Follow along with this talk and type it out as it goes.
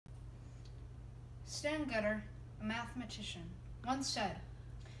Stan Gutter, a mathematician, once said,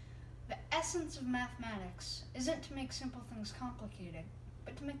 "The essence of mathematics isn't to make simple things complicated,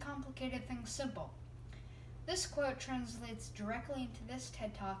 but to make complicated things simple." This quote translates directly into this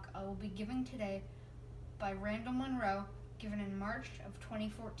TED Talk I will be giving today by Randall Monroe, given in March of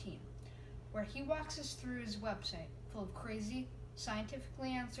 2014, where he walks us through his website full of crazy,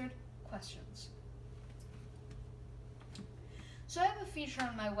 scientifically answered questions. So I have a feature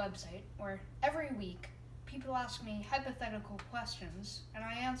on my website where every week people ask me hypothetical questions and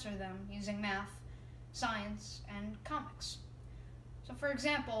I answer them using math, science, and comics. So for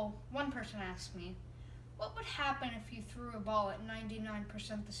example, one person asked me, what would happen if you threw a ball at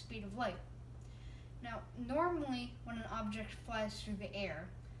 99% the speed of light? Now, normally when an object flies through the air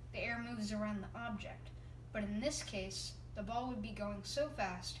moves around the object, but in this case, the ball would be going so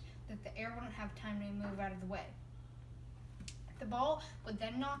fast that the air wouldn't have time to move out of the way. The ball would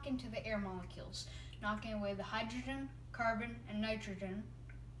then knock into the air molecules, knocking away the hydrogen, carbon, and nitrogen,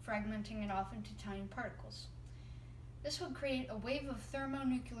 fragmenting it off into tiny particles. This would create a wave of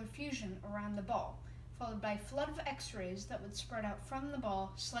thermonuclear fusion around the ball, followed by a flood of X-rays that would spread out from the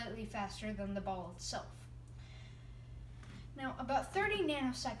ball slightly faster than the ball itself. Now, about 30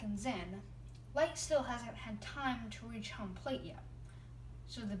 nanoseconds in, light still hasn't had time to reach home plate yet.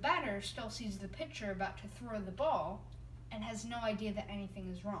 So the batter still sees the pitcher about to throw the ball and has no idea that anything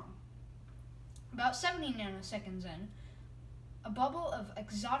is wrong. About 70 nanoseconds in, a bubble of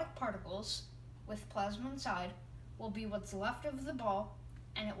exotic particles with plasma inside will be what's left of the ball,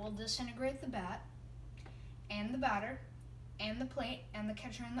 and it will disintegrate the bat and the batter and the plate and the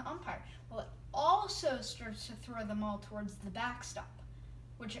catcher and the umpire. Well, it also starts to throw them all towards the backstop,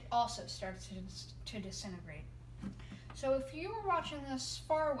 which it also starts to disintegrate. So if you were watching this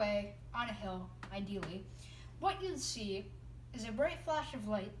far away on a hill, ideally, what you'd see is a bright flash of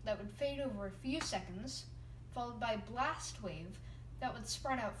light that would fade over a few seconds, followed by a blast wave that would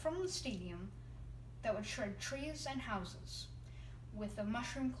spread out from the stadium that would shred trees and houses, with a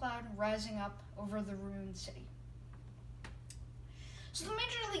mushroom cloud rising up over the ruined city. So the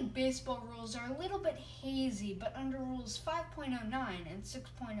Major League Baseball rules are a little bit hazy, but under rules 5.09 and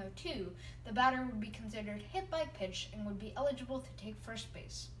 6.02, the batter would be considered hit by pitch and would be eligible to take first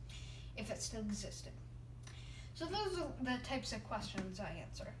base, if it still existed. So those are the types of questions I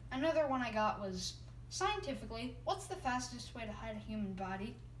answer. Another one I got was, scientifically, what's the fastest way to hide a human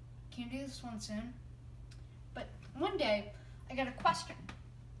body? Can you do this one soon? But one day, I got a question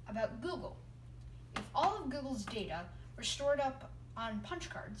about Google. If all of Google's data were stored up on punch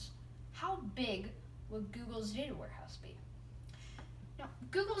cards, how big would Google's data warehouse be? Now,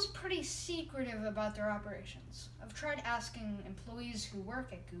 Google's pretty secretive about their operations. I've tried asking employees who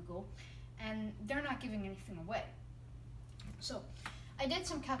work at Google, and they're not giving anything away. So, I did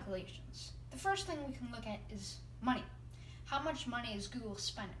some calculations. The first thing we can look at is money. How much money is Google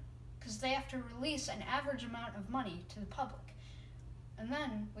spending? Because they have to release an average amount of money to the public. And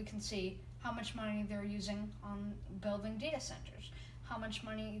then we can see how much money they're using on building data centers, how much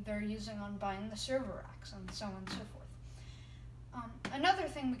money they're using on buying the server racks, and so on and so forth. Another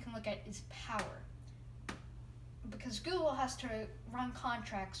thing we can look at is power. Because Google has to run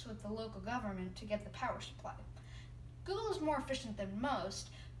contracts with the local government to get the power supply. Google is more efficient than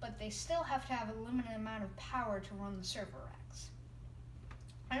most, but they still have to have a limited amount of power to run the server racks.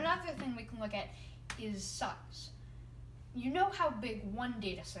 Another thing we can look at is size. You know how big one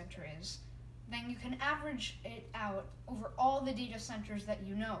data center is, then you can average it out over all the data centers that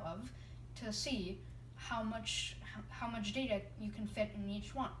you know of to see how much data you can fit in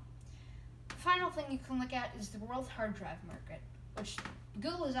each one. The final thing you can look at is the world hard drive market, which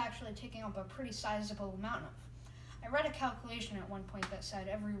Google is actually taking up a pretty sizable amount of. I read a calculation at one point that said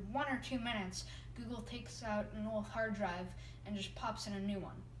every 1 or 2 minutes, Google takes out an old hard drive and just pops in a new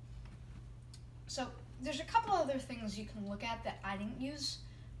one. So there's a couple other things you can look at that I didn't use.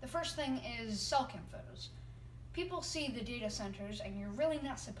 The first thing is cell cam photos. People see the data centers, and you're really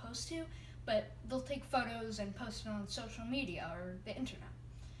not supposed to, but they'll take photos and post it on social media or the internet.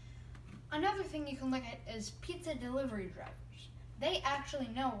 Another thing you can look at is pizza delivery drivers. They actually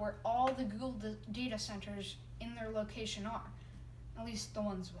know where all the Google data centers in their location are, at least the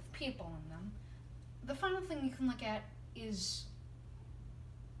ones with people in them. The final thing you can look at is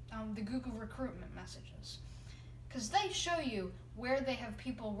the Google recruitment messages, because they show you where they have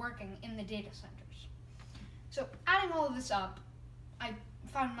people working in the data centers. So adding all of this up, I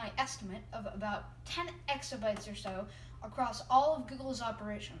found my estimate of about 10 exabytes or so across all of Google's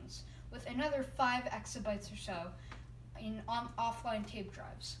operations, with another 5 exabytes or so in offline tape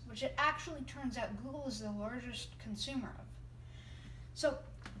drives, which it actually turns out Google is the largest consumer of. So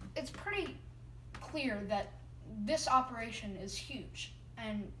it's pretty clear that this operation is huge,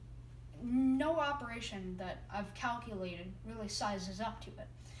 and no operation that I've calculated really sizes up to it.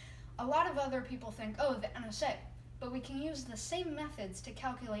 A lot of other people think, oh, the NSA, but we can use the same methods to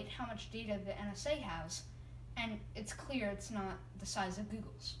calculate how much data the NSA has, and it's clear it's not the size of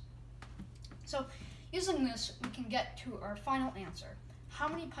Google's. So, using this, we can get to our final answer. How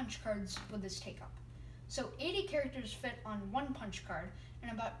many punch cards would this take up? So 80 characters fit on one punch card,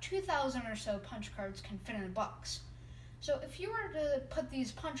 and about 2,000 or so punch cards can fit in a box. So if you were to put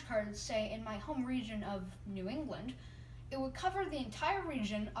these punch cards, say, in my home region of New England, it would cover the entire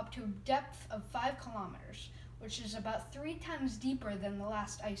region up to a depth of 5 kilometers, which is about 3 times deeper than the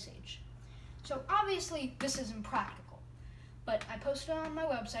last ice age. So obviously this is impractical, but I posted it on my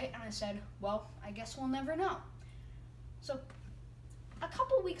website and I said, well, I guess we'll never know. So a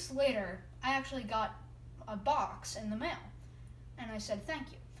couple weeks later, I actually got a box in the mail, and I said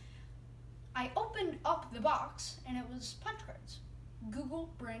thank you. I opened up the box, and it was punch cards,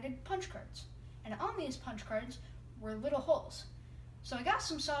 Google branded punch cards, and on these punch cards were little holes. So I got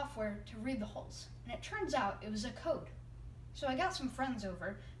some software to read the holes, and it turns out it was a code. So I got some friends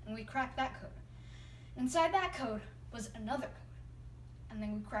over, and we cracked that code. Inside that code was another code, and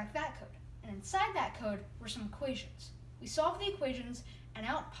then we cracked that code, and inside that code were some equations. We solved the equations, and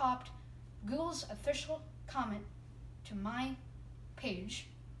out popped Google's official comment to my page.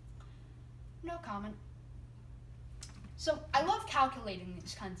 No comment. So I love calculating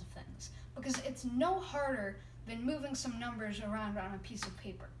these kinds of things because it's no harder than moving some numbers around on a piece of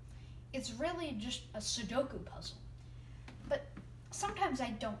paper. It's really just a Sudoku puzzle. But sometimes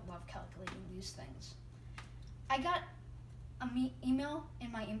I don't love calculating these things. I got an email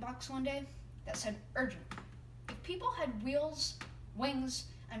in my inbox one day that said, urgent. If people had wheels, wings,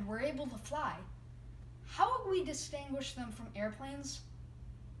 and were able to fly, how would we distinguish them from airplanes?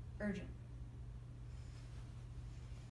 Urgent.